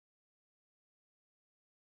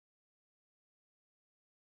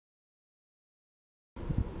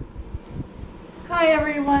Hi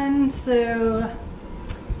everyone, so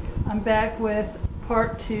I'm back with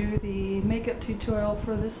part 2, the makeup tutorial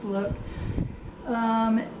for this look.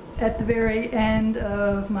 At the very end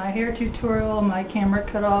of my hair tutorial, my camera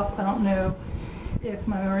cut off. I don't know if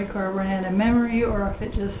my memory card ran out of memory or if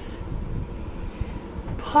it just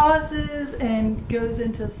pauses and goes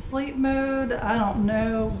into sleep mode. I don't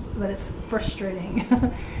know, but it's frustrating.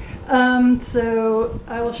 So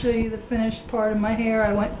I will show you the finished part of my hair.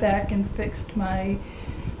 I went back and fixed my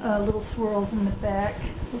little swirls in the back.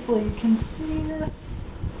 Hopefully you can see this.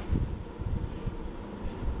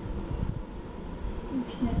 You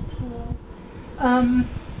can't tell.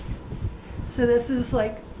 So this is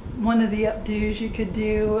like one of the updos you could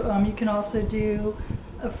do. You can also do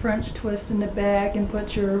a French twist in the back and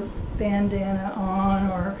put your bandana on,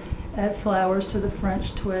 or add flowers to the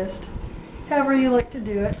French twist. However you like to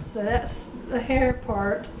do it. So that's the hair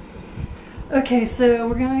part. Okay, so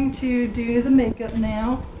we're going to do the makeup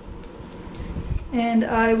now. And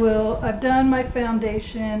I've done my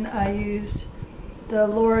foundation. I used the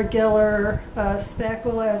Laura Geller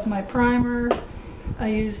Spackle as my primer. I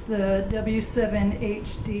used the W7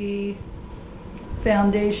 HD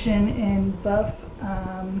foundation in Buff.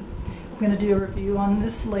 I'm going to do a review on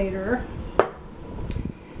this later.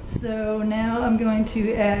 So now I'm going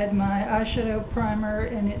to add my eyeshadow primer,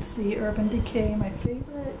 and it's the Urban Decay, my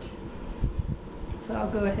favorite. So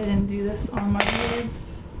I'll go ahead and do this on my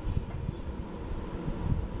lids.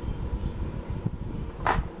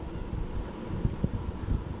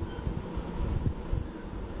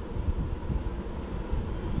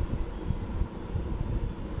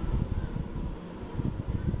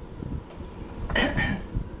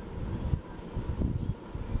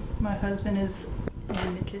 My husband is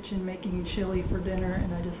in the kitchen making chili for dinner,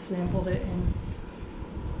 and I just sampled it, and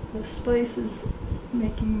the spice is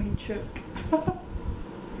making me choke.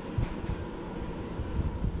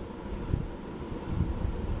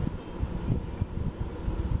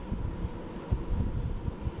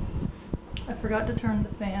 I forgot to turn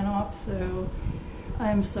the fan off, so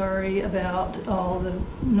I'm sorry about all the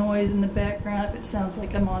noise in the background if it sounds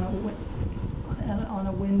like I'm on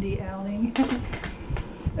a windy outing.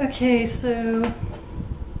 Okay, so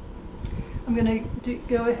I'm going to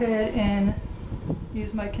go ahead and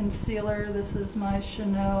use my concealer. This is my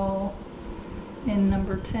Chanel in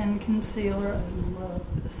number 10 concealer. I love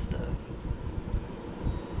this stuff.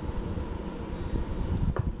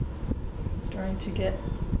 Starting to get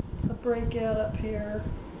a breakout up here.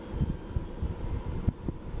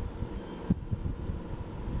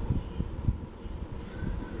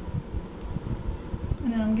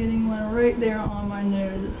 And I'm getting one right there on my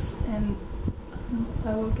nose. And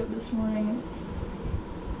I woke up this morning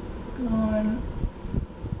going,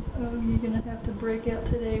 oh, you're gonna have to break out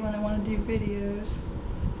today when I want to do videos.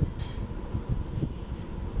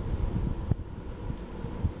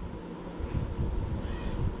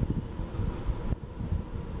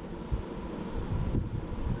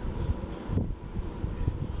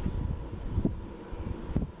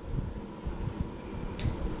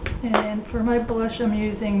 And for my blush, I'm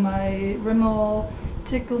using my Rimmel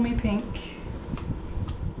Tickle Me Pink.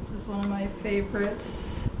 This is one of my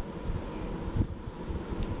favorites.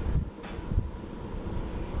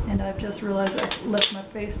 And I've just realized I left my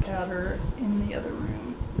face powder in the other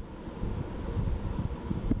room.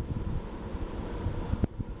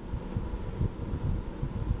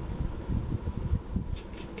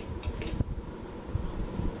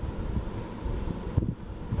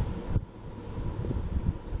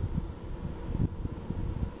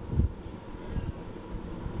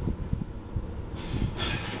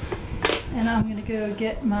 And I'm going to go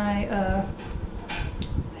get my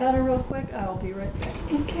powder real quick. I'll be right back.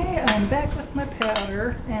 Okay, I'm back with my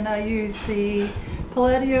powder, and I use the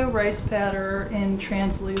Palladio Rice Powder in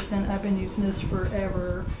Translucent. I've been using this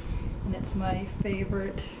forever, and it's my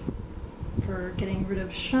favorite for getting rid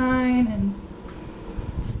of shine and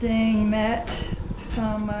staying matte.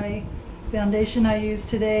 My foundation I use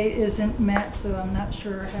today isn't matte, so I'm not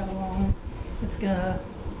sure how long it's gonna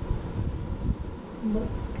look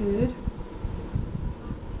good.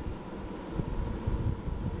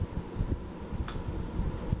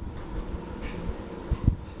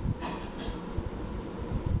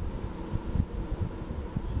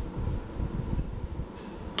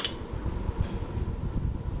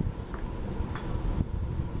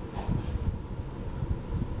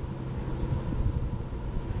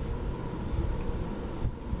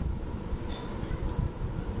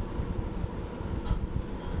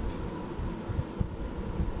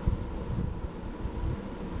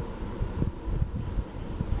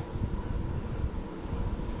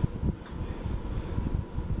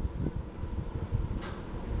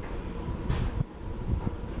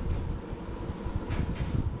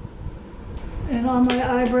 on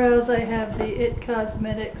my eyebrows I have the IT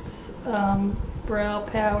Cosmetics Brow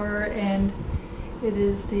Power, and it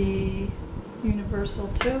is the Universal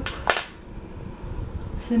Taupe.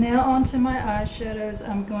 So now onto my eyeshadows.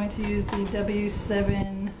 I'm going to use the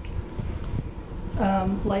W7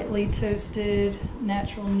 Lightly Toasted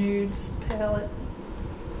Natural Nudes palette.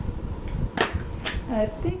 I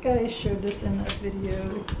think I showed this in a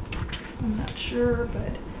video, I'm not sure,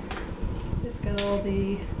 but it's got all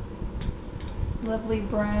the lovely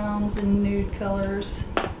browns and nude colors.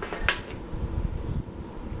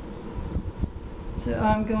 So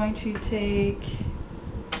I'm going to take,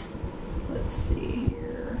 let's see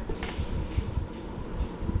here,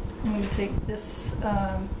 I'm going to take this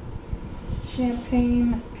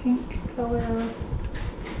champagne pink color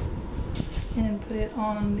and put it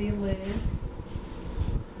on the lid.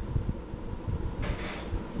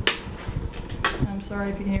 I'm sorry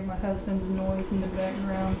if you can hear my husband's noise in the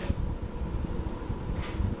background.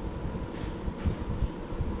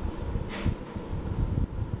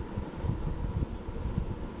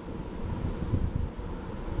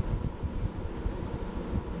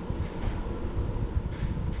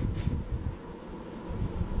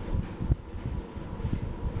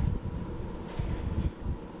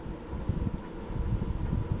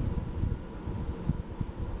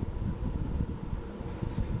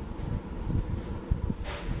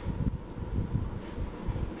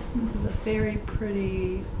 This is a very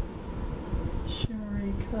pretty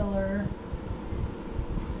shimmery color.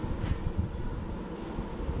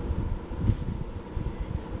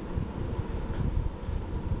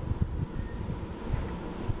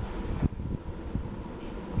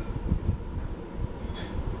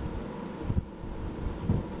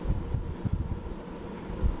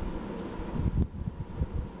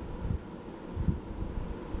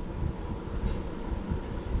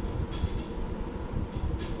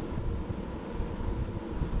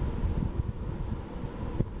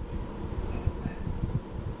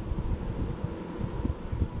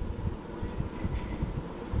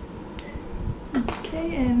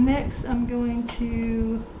 Okay, and next I'm going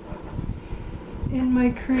to, in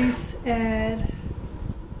my crease, add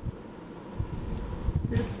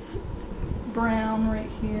this brown right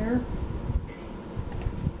here.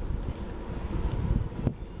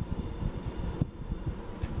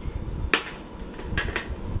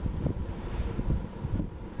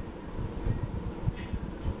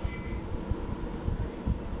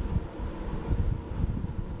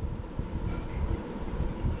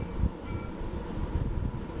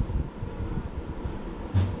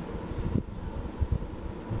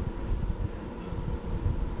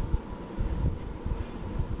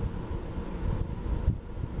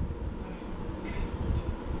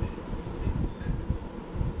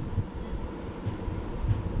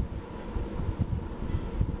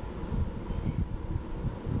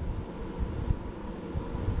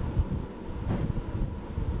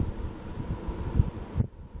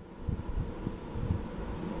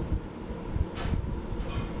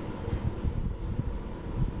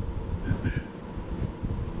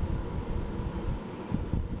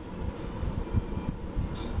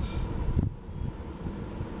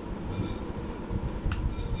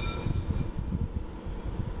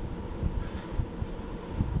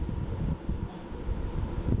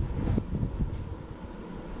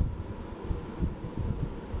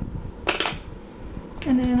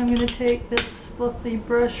 And then I'm going to take this fluffy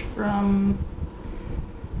brush from,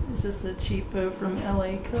 it's just a cheapo from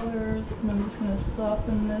LA Colors, and I'm just going to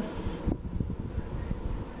soften this.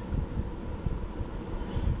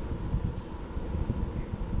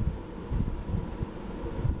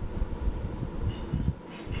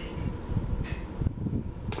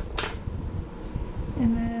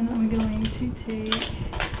 And then I'm going to take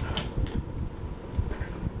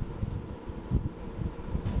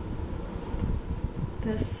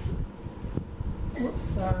this, whoops,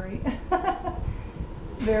 sorry,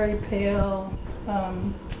 very pale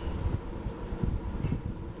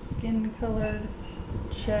skin colored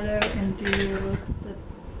shadow and do the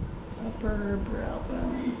upper brow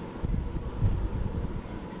bone.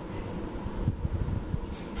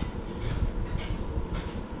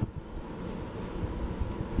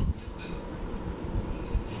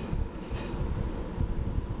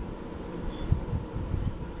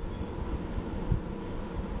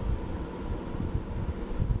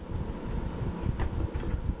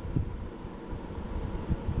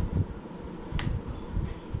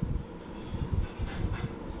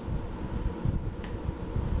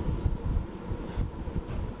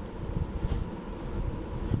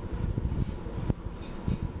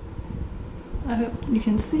 I hope you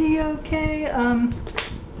can see okay. I'm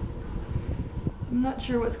I'm not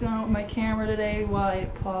sure what's going on with my camera today, why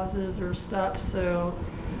it pauses or stops, so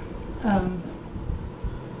I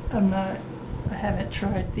haven't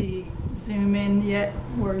tried the zoom in yet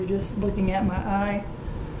where you're just looking at my eye.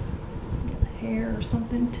 Got hair or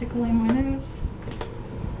something tickling my nose.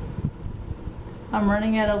 I'm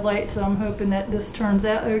running out of light, so I'm hoping that this turns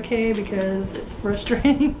out okay because it's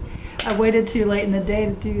frustrating. I waited too late in the day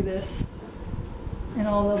to do this, and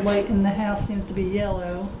all the light in the house seems to be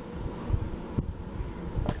yellow.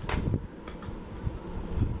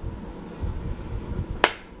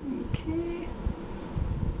 Okay.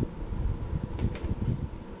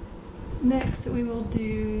 Next we will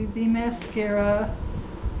do the mascara.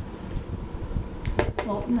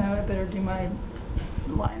 Well, no, I better do my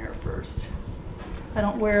liner first. I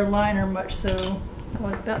don't wear liner much, so I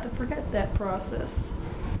was about to forget that process.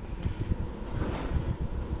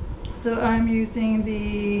 So I'm using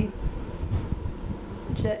the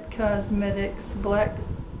Jet Cosmetics Black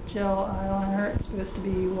Gel Eyeliner. It's supposed to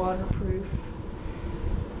be waterproof.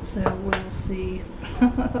 So we'll see.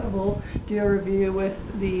 We'll do a review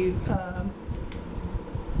with the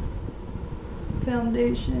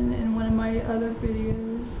foundation in one of my other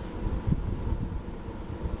videos.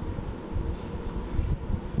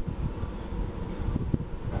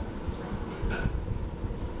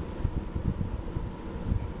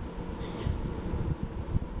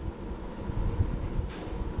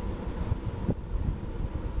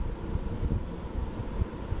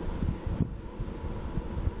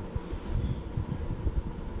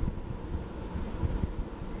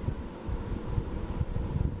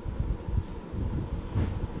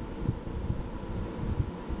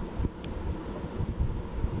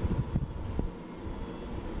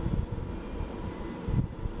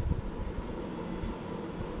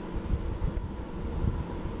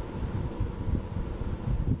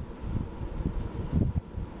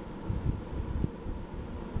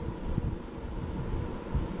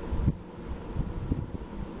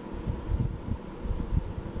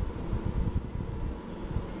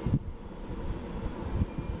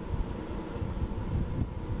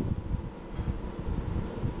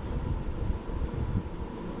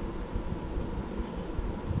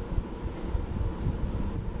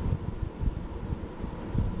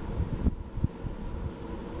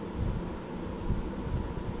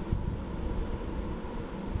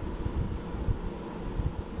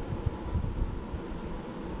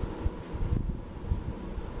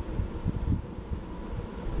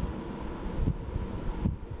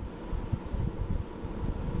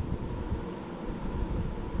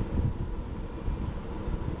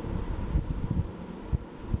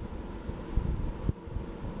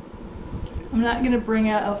 I'm not going to bring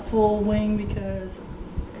out a full wing because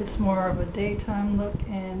it's more of a daytime look,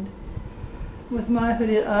 and with my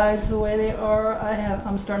hooded eyes the way they are,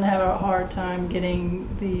 I'm starting to have a hard time getting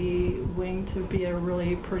the wing to be a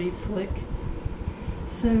really pretty flick.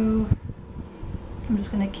 So I'm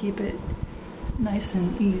just going to keep it nice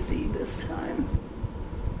and easy this time.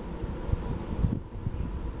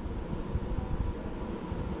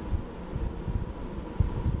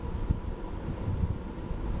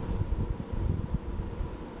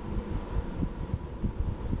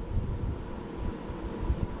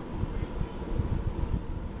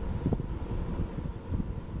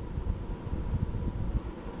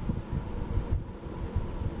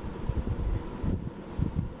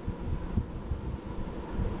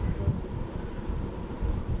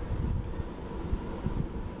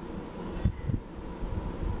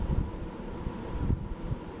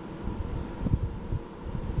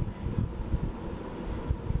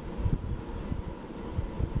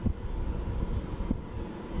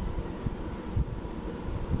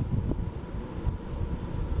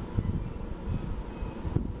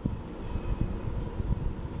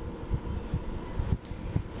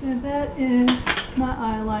 So that is my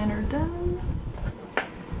eyeliner done. I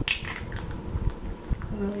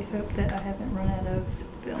really hope that I haven't run out of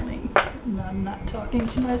filming and I'm not talking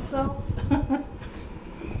to myself.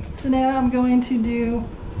 So now I'm going to do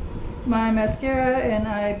my mascara, and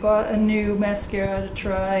I bought a new mascara to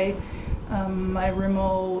try. My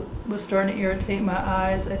Rimmel was starting to irritate my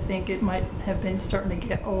eyes. I think it might have been starting to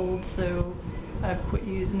get old, so I've quit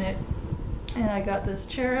using it. And I got this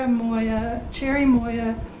Cherry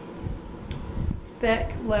Moya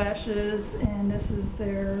Feck lashes, and this is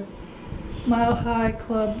their Mile High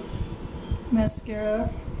Club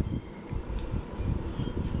mascara.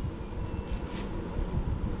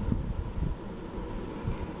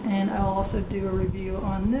 And I'll also do a review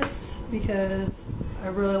on this because I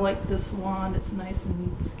really like this wand. It's nice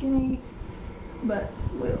and skinny, but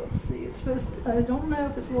we'll see. It's supposed to, I don't know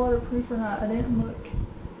if it's waterproof or not. I didn't look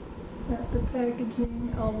at the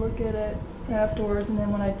packaging. I'll look at it afterwards, and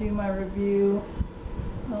then when I do my review,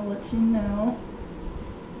 I'll let you know.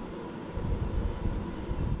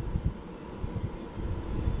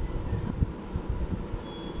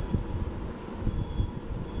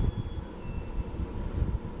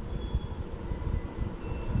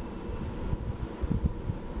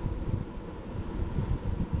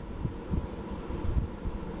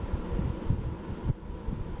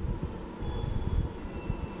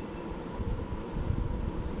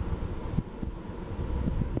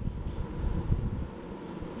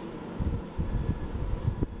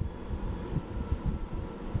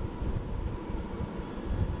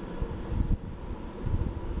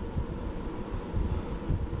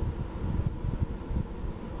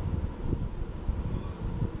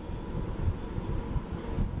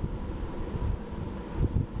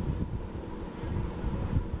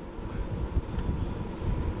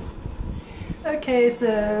 Okay,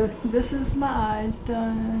 so this is my eyes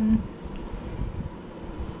done.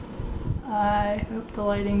 I hope the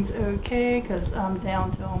lighting's okay because I'm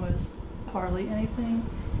down to almost hardly anything.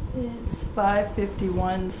 It's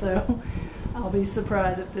 5:51, so I'll be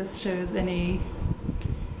surprised if this shows any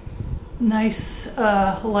nice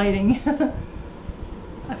lighting.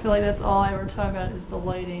 I feel like that's all I ever talk about is the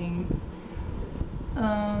lighting.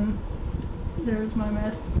 There's my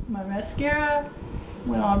mascara.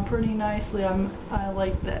 Went on pretty nicely. I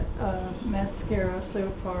like that mascara so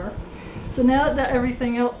far. So now that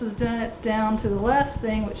everything else is done, it's down to the last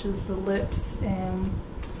thing, which is the lips, and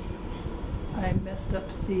I messed up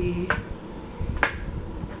the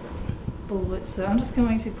bullet, so I'm just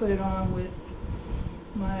going to put it on with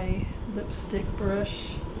my lipstick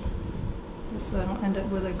brush just so I don't end up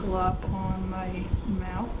with a glop on my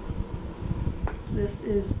mouth. This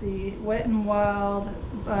is the Wet n Wild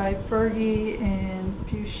by Fergie and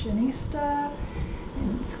Fusionista,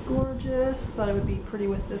 and it's gorgeous. I thought it would be pretty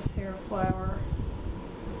with this hair flower.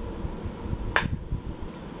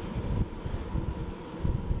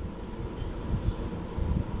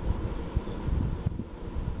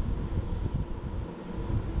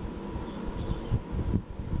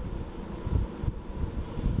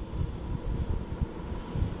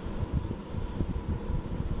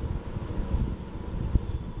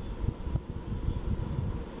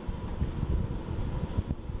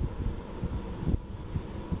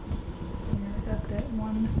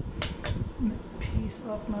 Piece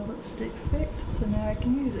off my lipstick fixed, so now I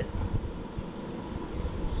can use it.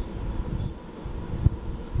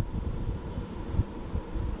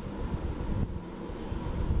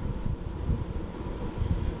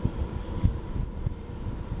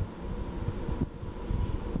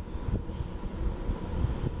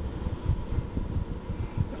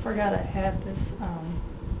 I forgot I had this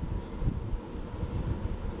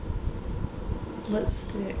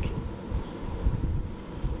lipstick.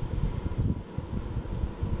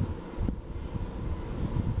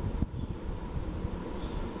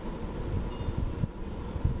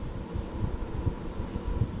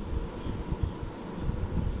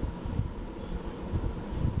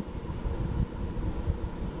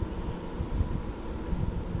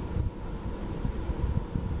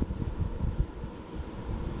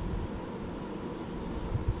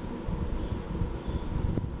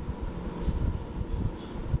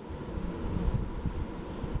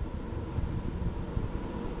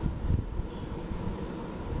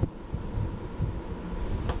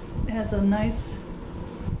 It has a nice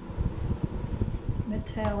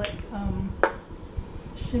metallic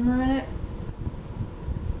shimmer in it.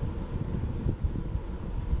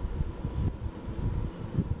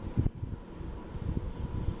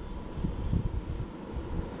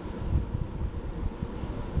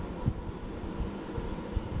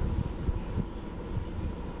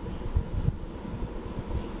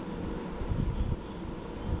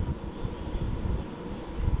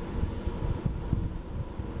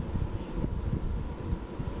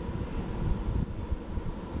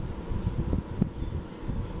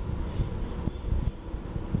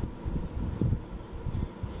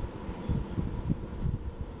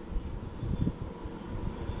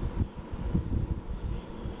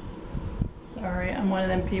 Sorry, I'm one of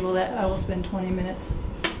them people that I will spend 20 minutes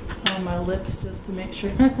on my lips just to make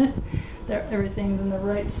sure that everything's in the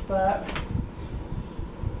right spot.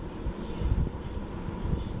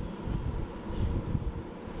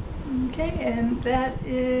 Okay, and that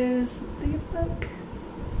is the look,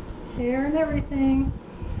 hair and everything.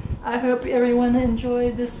 I hope everyone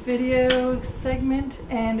enjoyed this video segment,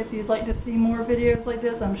 and if you'd like to see more videos like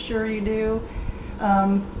this, I'm sure you do.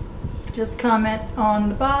 Just comment on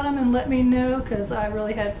the bottom and let me know, because I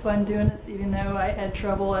really had fun doing this, even though I had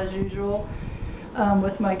trouble as usual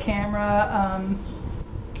with my camera.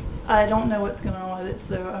 I don't know what's going on with it,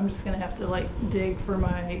 so I'm just gonna have to like dig for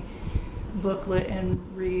my booklet and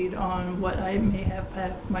read on what I may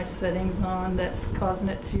have my settings on that's causing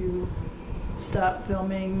it to stop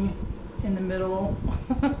filming in the middle.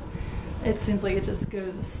 It seems like it just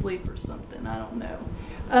goes to sleep or something. I don't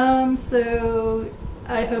know. So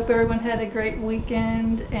I hope everyone had a great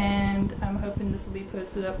weekend, and I'm hoping this will be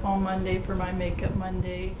posted up on Monday for my Makeup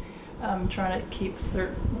Monday. I'm trying to keep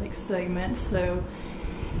certain like segments. So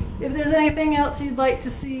if there's anything else you'd like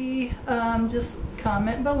to see, just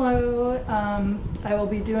comment below. I will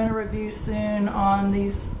be doing a review soon on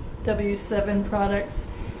these W7 products.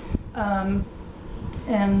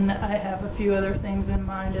 And I have a few other things in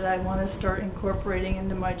mind that I want to start incorporating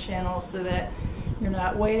into my channel so that you're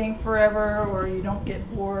not waiting forever or you don't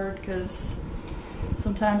get bored, because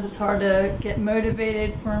sometimes it's hard to get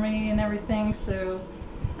motivated for me and everything. So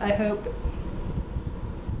I hope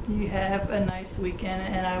you have a nice weekend,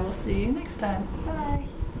 and I will see you next time.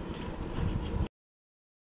 Bye.